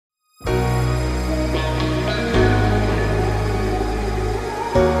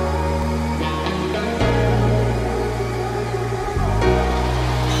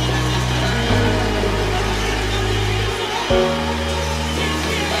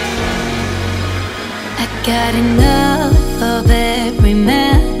got enough of every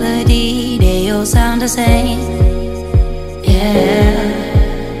melody, they all sound the same. Yeah.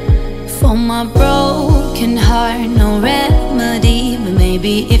 For my broken heart, no remedy, but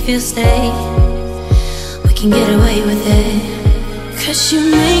maybe if you stay, we can get away with it. 'Cause you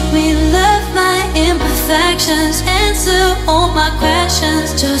make me love my imperfections, answer all my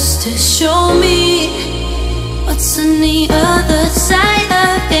questions, just to show me what's on the other side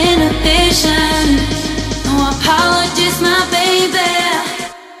of inhibition. No apologies, my baby.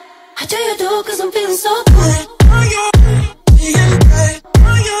 How do you do? 'Cause I'm feeling so good.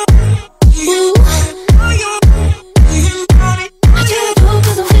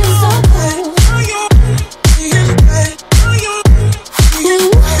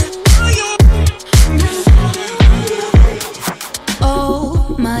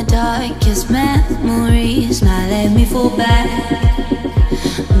 Darkest memories now let me fall back.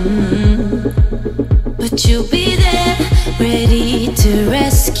 But you'll be there, ready to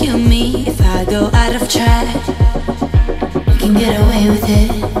rescue me if I go out of track. We can get away with it.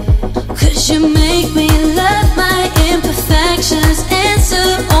 'Cause you make me love my imperfections, answer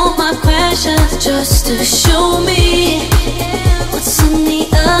all my questions, just to show me what's on the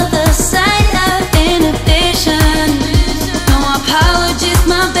other side of inhibition. No apologies,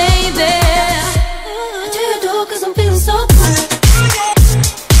 my baby. How do you do? 'Cause I'm feeling so good.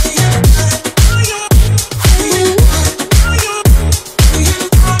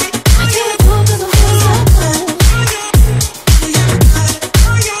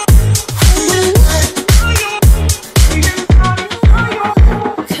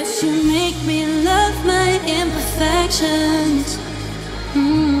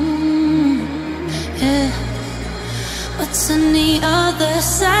 What's on the other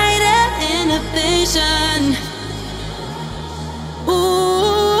side of inhibition?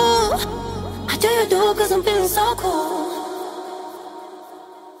 Ooh, how do you do? 'Cause I'm feeling so cool.